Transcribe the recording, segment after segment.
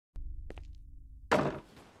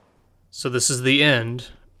So this is the end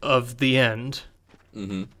of the end.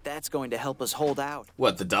 Mm-hmm. That's going to help us hold out.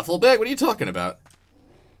 What, the duffel bag? What are you talking about?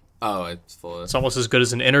 Oh, it's full of... It's almost as good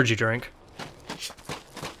as an energy drink.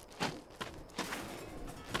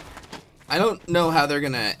 I don't know how they're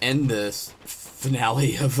gonna end this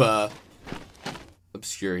finale of,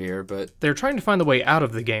 Obscure here, but... They're trying to find the way out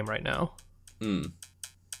of the game right now. Hmm.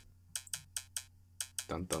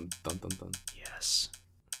 Dun dun dun dun dun. Yes.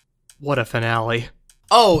 What a finale.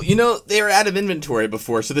 Oh, you know, they were out of inventory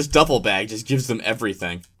before, so this duffel bag just gives them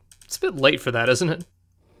everything. It's a bit late for that, isn't it?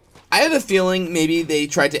 I have a feeling maybe they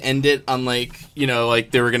tried to end it on, like, you know,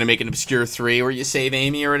 like they were gonna make an Obscure 3 where you save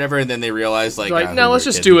Amy or whatever, and then they realized, like, Right, now let's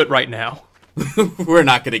just do it right now. We're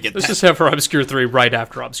not gonna get Let's that. just have for Obscure 3 right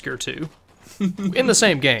after Obscure 2. In the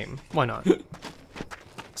same game. Why not?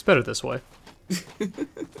 It's better this way.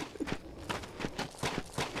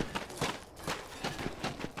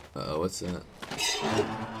 Uh-oh, what's that?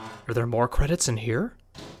 Are there more credits in here?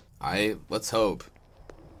 Let's hope.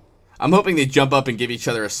 I'm hoping they jump up and give each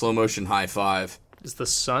other a slow motion high five. Is the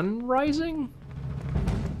sun rising?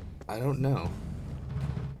 I don't know.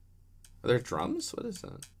 Are there drums? What is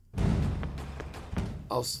that?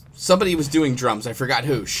 Oh, somebody was doing drums. I forgot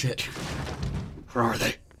who. Shit. Where are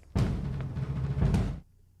they?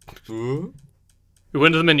 Ooh. We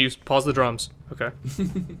went to the menus. Pause the drums. Okay.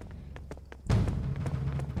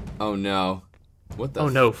 Oh no. What the? Oh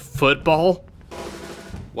no, football?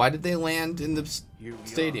 Why did they land in the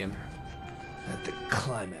stadium? At the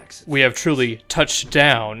climax. We have truly touched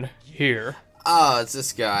down here. Ah, it's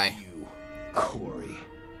this guy. You, Corey.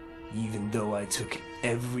 Even though I took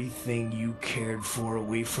everything you cared for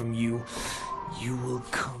away from you, you will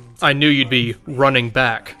come to I knew you'd be running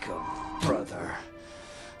back. like a brother.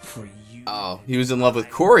 For you. Oh, he was in love with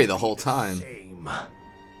Corey the whole time. Same.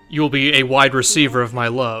 You will be a wide receiver of my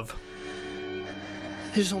love.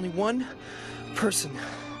 There's only one person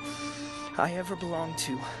I ever belonged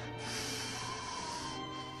to.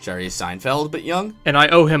 Jerry Seinfeld, but young? And I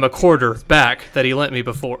owe him a quarter back that he lent me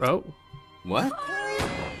before. Oh. What?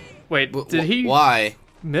 Wait, did he Why?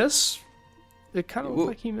 miss? It kind of looked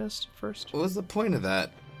like he missed first. What was the point of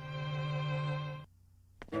that?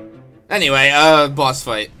 Anyway, boss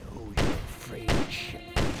fight.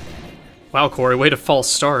 Wow, Corey, way to false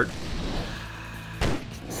start.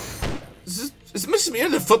 This must mean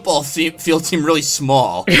the football field seem really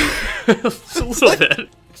small. A little bit.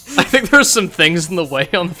 I think there's some things in the way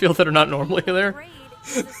on the field that are not normally there.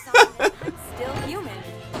 Still human.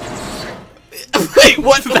 Wait,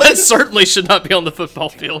 what? That certainly should not be on the football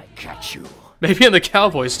field. Catch you. Maybe in the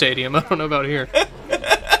Cowboy Stadium. I don't know about here.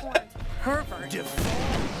 Pervert.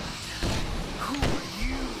 Who are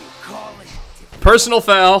you calling? Personal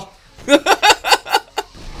foul.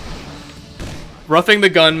 Roughing the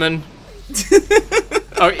gunman.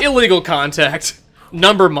 Oh, illegal contact.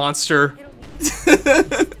 Number monster.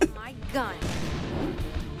 My gun.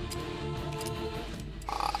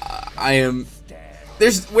 I am.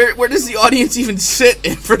 There's where does the audience even sit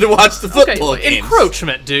to watch the football Okay, games?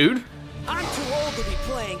 encroachment, dude. I'm too old to be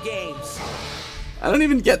playing games. I don't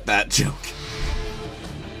even get that joke.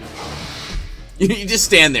 You just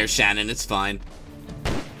stand there, Shannon. It's fine.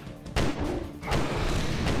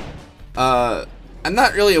 I'm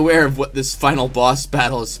not really aware of what this final boss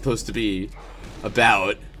battle is supposed to be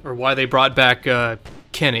about. Or why they brought back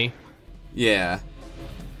Kenny. Yeah.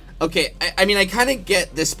 Okay, I mean, I kind of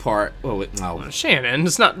get this part. Oh, wait, no. Shannon,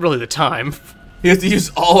 it's not really the time. We have to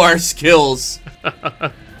use all our skills.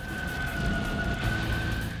 That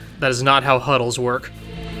is not how huddles work.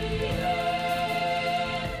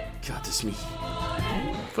 God, this me.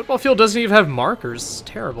 Football field doesn't even have markers. It's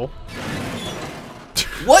terrible.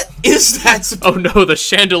 What is that? Oh no, the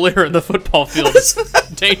chandelier in the football field is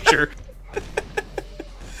danger.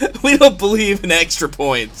 We don't believe in extra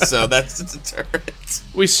points, so that's a deterrent.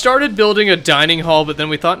 We started building a dining hall, but then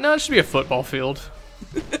we thought, no, it should be a football field.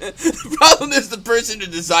 The problem is the person who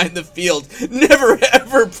designed the field never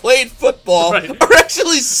ever played football Right. or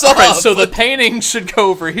actually saw. Alright, so the painting should go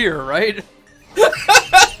over here, right?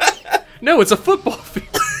 No, it's a football field.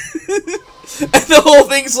 And the whole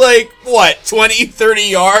thing's like, what, 20, 30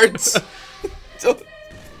 yards?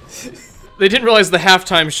 They didn't realize the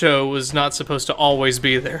halftime show was not supposed to always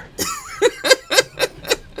be there.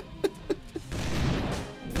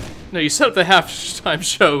 No, you set up the halftime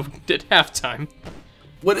show at halftime.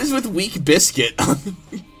 What is with Weak Biscuit?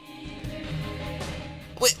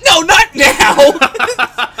 Wait, no, not now!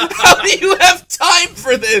 How do you have time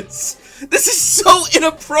for this? This is so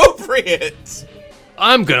inappropriate!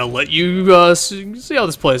 I'm gonna let you see how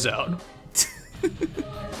this plays out.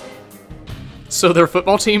 So their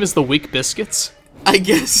football team is the Weak Biscuits? I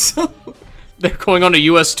guess so. They're going on a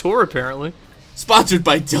U.S. tour, apparently. Sponsored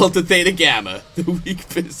by Delta Theta Gamma, the Weak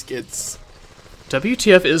Biscuits.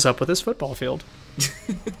 WTF is up with this football field.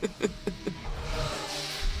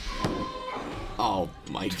 Oh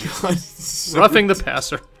my god. Roughing the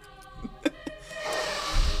passer.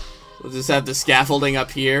 We'll just have the scaffolding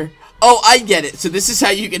up here. Oh, I get it. So this is how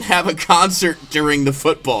you can have a concert during the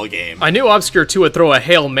football game. I knew Obscure 2 would throw a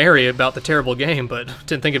Hail Mary about the terrible game, but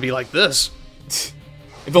didn't think it'd be like this.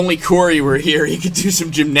 If only Corey were here, he could do some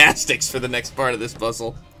gymnastics for the next part of this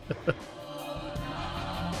puzzle.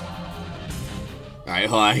 Alright,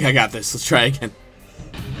 hold on. I got this. Let's try again.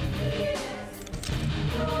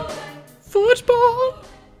 Football!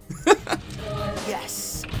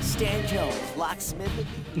 Yes. Stan Jones, locksmith.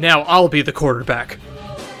 Now I'll be the quarterback.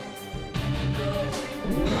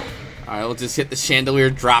 Alright, we'll just hit the chandelier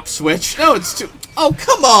drop switch. No, it's too... Oh,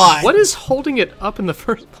 come on! What is holding it up in the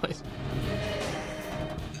first place?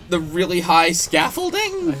 The really high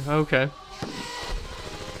scaffolding? Okay.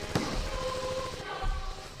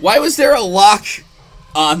 Why was there a lock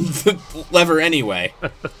on the lever anyway?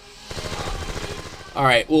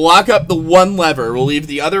 Alright, we'll lock up the one lever. We'll leave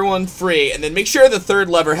the other one free, and then make sure the third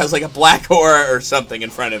lever has like a black aura or something in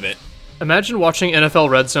front of it. Imagine watching NFL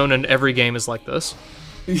Red Zone and every game is like this.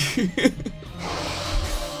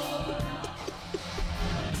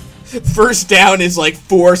 First down is like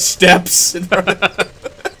 4 steps in front of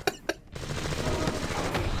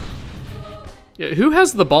Yeah, who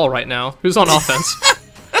has the ball right now? Who's on offense?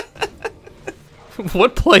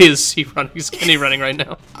 What play is he running? Is Kenny running right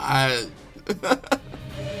now?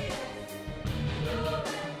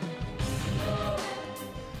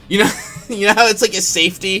 You know how it's like a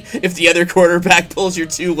safety if the other quarterback pulls your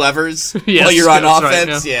 2 levers Yes, while you're on that's right,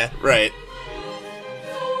 offense? Yeah, right.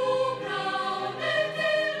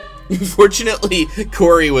 Unfortunately,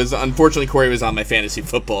 Corey was on my fantasy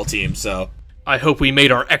football team, so... I hope we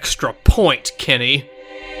made our extra point, Kenny.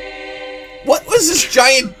 What was this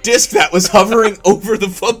giant disc that was hovering over the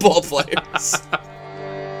football players?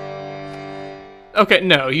 Okay,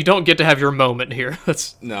 no, you don't get to have your moment here.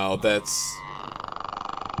 No, that's...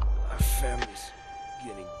 Our family's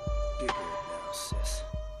getting bigger now, sis.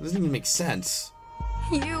 It doesn't even make sense.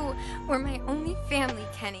 You were my only family,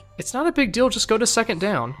 Kenny. It's not a big deal, just go to second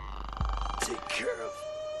down. Take care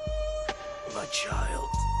of my child.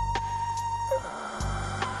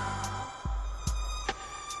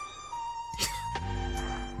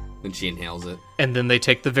 Then she inhales it. And then they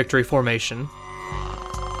take the victory formation.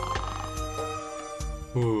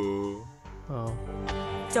 Ooh. Oh.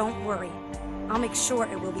 Don't worry. I'll make sure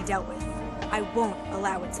it will be dealt with. I won't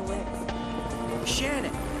allow it to live.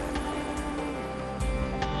 Shannon.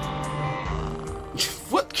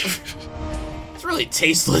 What? It's really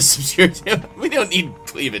tasteless. We don't need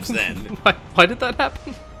cleavage then. Why did that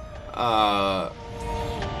happen? I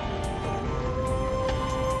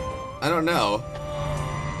don't know.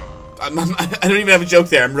 I don't even have a joke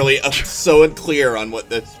there. I'm really so unclear on what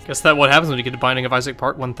this... Guess that's what happens when you get to Binding of Isaac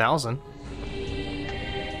Part 1000.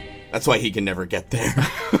 That's why he can never get there.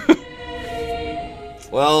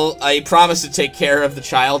 Well, I promised to take care of the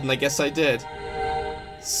child, and I guess I did.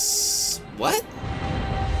 What?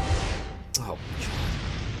 Oh,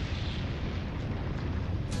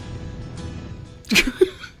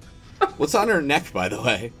 God. What's on her neck, by the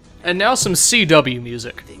way? And now some CW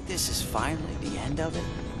music. Think this is finally the end of it?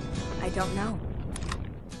 I don't know.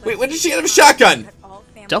 Wait, when did she get a shotgun?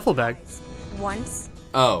 Duffel bag. Once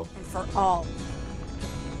Oh. and for all.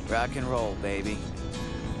 Rock and roll, baby.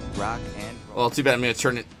 Rock and roll. Well, too bad I'm gonna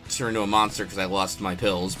turn into a monster because I lost my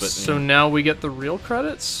pills, but... So now we get the real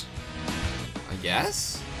credits? I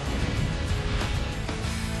guess?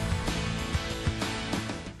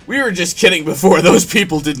 We were just kidding before. Those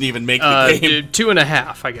people didn't even make the game.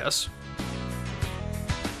 2.5, I guess.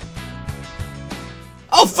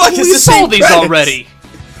 Oh, fuck, it's We the same saw these credits. already.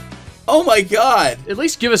 Oh my god. At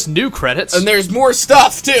least give us new credits. And there's more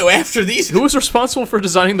stuff, too, after these. Who was responsible for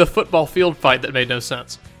designing the football field fight that made no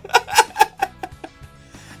sense?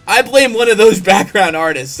 I blame one of those background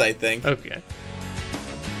artists, I think. Okay.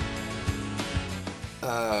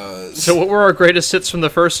 So So what were our greatest hits from the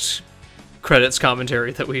first credits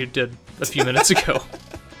commentary that we did a few minutes ago?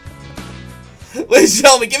 ladies and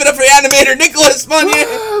gentlemen, give it up for the animator, Nicholas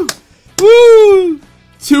Monnier! Woo!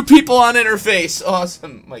 2 people on interface.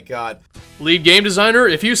 Awesome. My god. Lead game designer,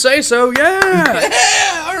 if you say so, yeah!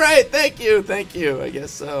 Yeah! Alright, thank you, I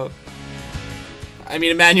guess so. I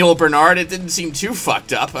mean, Emmanuel Bernard, it didn't seem too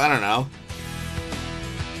fucked up. I don't know.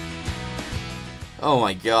 Oh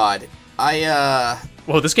my god.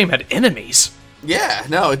 Whoa, this game had enemies. Yeah,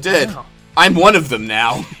 no, it did. Wow. I'm one of them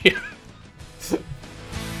now. Yeah.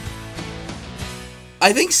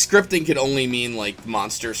 I think scripting could only mean, like,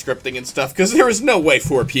 monster scripting and stuff, because there was no way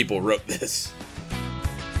 4 people wrote this.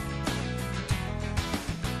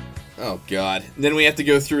 Oh, God. And then we have to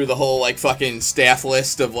go through the whole, like, fucking staff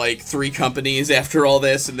list of, like, 3 companies after all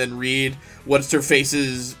this, and then read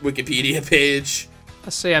What's-Her-Face's Wikipedia page. I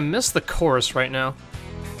say I miss the chorus right now.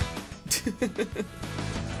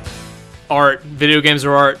 Art. Video games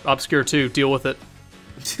are art. Obscure 2. Deal with it.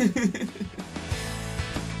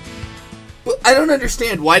 Well, I don't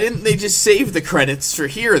understand. Why didn't they just save the credits for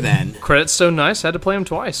here, then? Credits so nice, I had to play them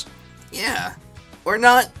twice. Yeah. Or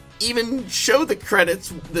not even show the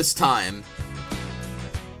credits this time.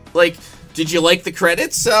 Like, did you like the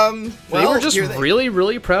credits? Well, they were just really,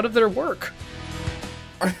 really proud of their work.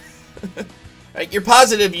 You're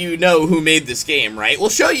positive you know who made this game, right? We'll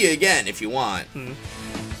show you again if you want.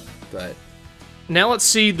 But now let's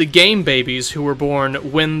see the game babies who were born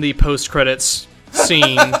when the post-credits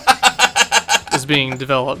scene is being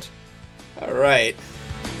developed. All right.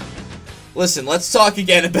 Listen, let's talk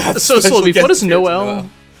again about so Sylvie, what is Noel?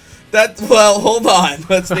 Well, hold on.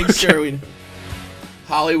 Let's make sure we know.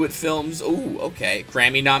 Hollywood Films. Ooh, okay.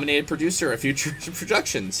 Grammy-nominated producer of future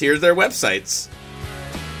productions. Here's their websites.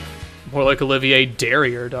 More like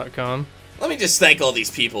OlivierDarrier.com. Let me just thank all these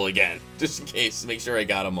people again, just in case, make sure I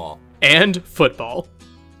got them all. And football.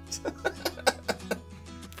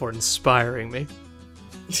 For inspiring me.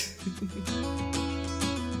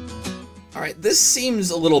 Alright, this seems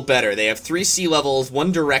a little better. They have 3 C-levels,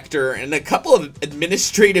 1 director, and a couple of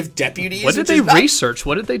administrative deputies. What did they research?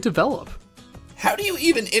 What did they develop? How do you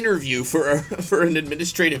even interview for an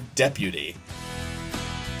administrative deputy?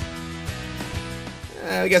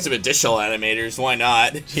 We got some additional animators, why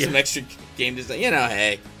not? Yeah. Some extra game design, you know,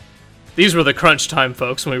 hey. These were the crunch time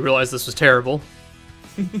folks when we realized this was terrible.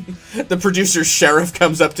 The producer sheriff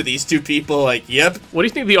comes up to these 2 people like, yep. What do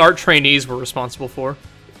you think the art trainees were responsible for?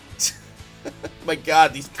 My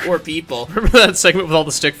God, these poor people. Remember that segment with all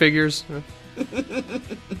the stick figures?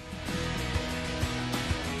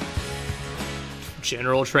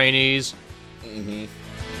 General trainees. Mm-hmm.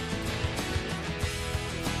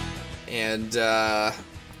 And,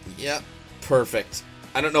 yep, perfect.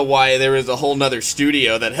 I don't know why there was a whole nother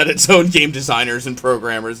studio that had its own game designers and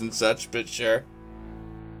programmers and such, but sure.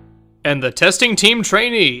 And the testing team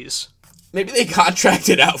trainees. Maybe they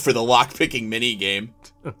contracted out for the lockpicking minigame.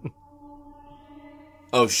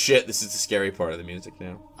 Oh shit, this is the scary part of the music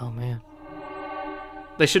now. Oh man.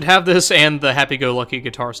 They should have this and the happy-go-lucky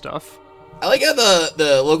guitar stuff. I like how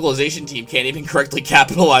the localization team can't even correctly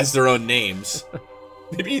capitalize their own names.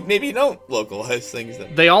 Maybe don't localize things.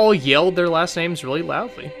 They all yelled their last names really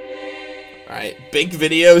loudly. Alright, Bink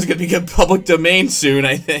Video is gonna become public domain soon,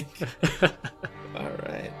 I think.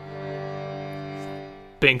 Alright.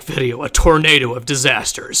 Bink Video, a tornado of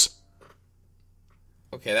disasters.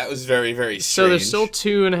 Okay, that was very, very strange. So there's still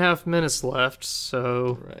 2.5 minutes left,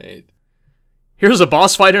 so... Right. Here's a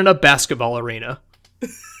boss fight in a basketball arena.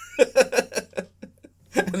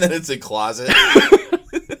 And then it's a closet.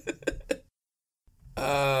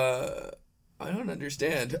 I don't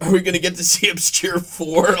understand. Are we gonna get to see Obscure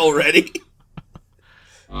 4 already?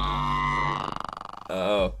 Oh,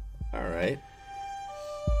 alright.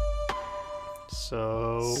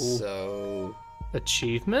 So...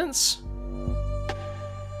 Achievements?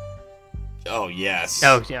 Oh, yes.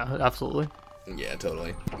 Oh, yeah, absolutely. Yeah,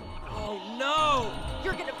 totally. Oh no!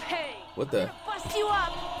 You're gonna pay! What the? Bust you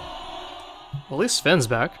up! Well, at least Sven's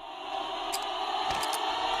back.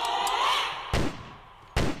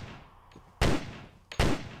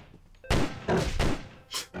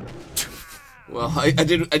 Well,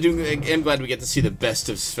 I'm glad we get to see the best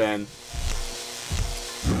of Sven.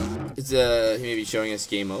 Is he maybe showing us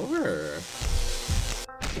game over, or?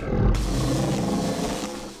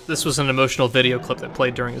 This was an emotional video clip that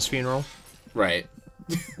played during his funeral. Right.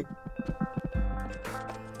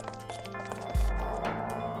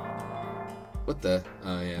 What the?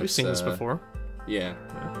 Oh, yeah. We've seen this before. Yeah.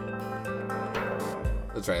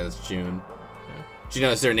 That's right, that's June. Yeah. Do you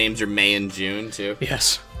notice their names are May and June, too?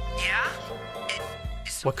 Yes. Yeah?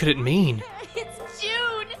 What could it mean? It's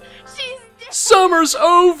June! She's dead! Summer's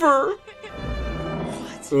over!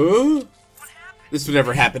 What? This would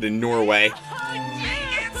never happen in Norway.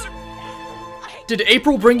 Did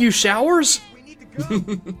April bring you showers?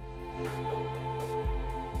 Aww.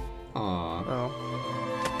 Oh.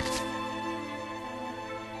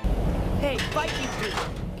 Hey, Viking Pete!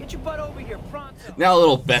 Get your butt over here, pronto! Now a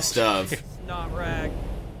little best of. Not rag.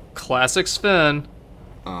 Classic Sven.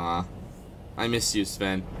 Aw. I miss you,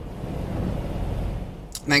 Sven.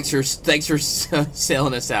 Thanks for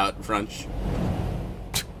sailing us out, Frunch.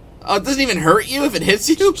 Oh, it doesn't even hurt you if it hits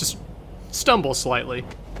you? Just stumble slightly.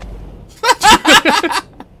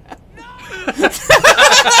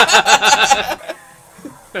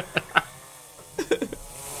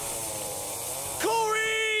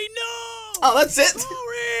 Corey, no! Oh, that's it?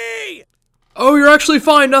 Corey! Oh, you're actually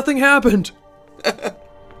fine. Nothing happened.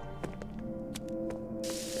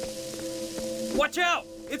 Watch out!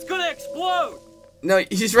 It's gonna explode! No,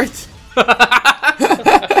 he's right.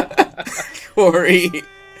 Corey.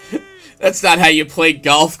 That's not how you play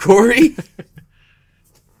golf, Corey.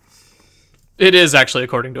 It is actually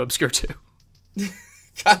according to Obscure 2.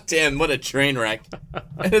 God damn, what a train wreck.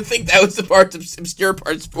 I didn't think that was the parts of Obscure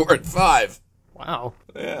Parts 4 and 5. Wow.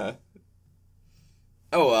 Yeah.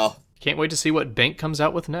 Oh well. Can't wait to see what Bank comes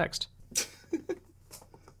out with next.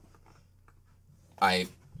 I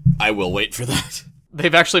will wait for that.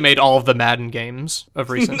 They've actually made all of the Madden games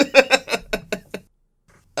of recent.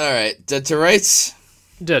 Alright, Dead to Rights.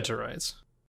 Dead to Rights.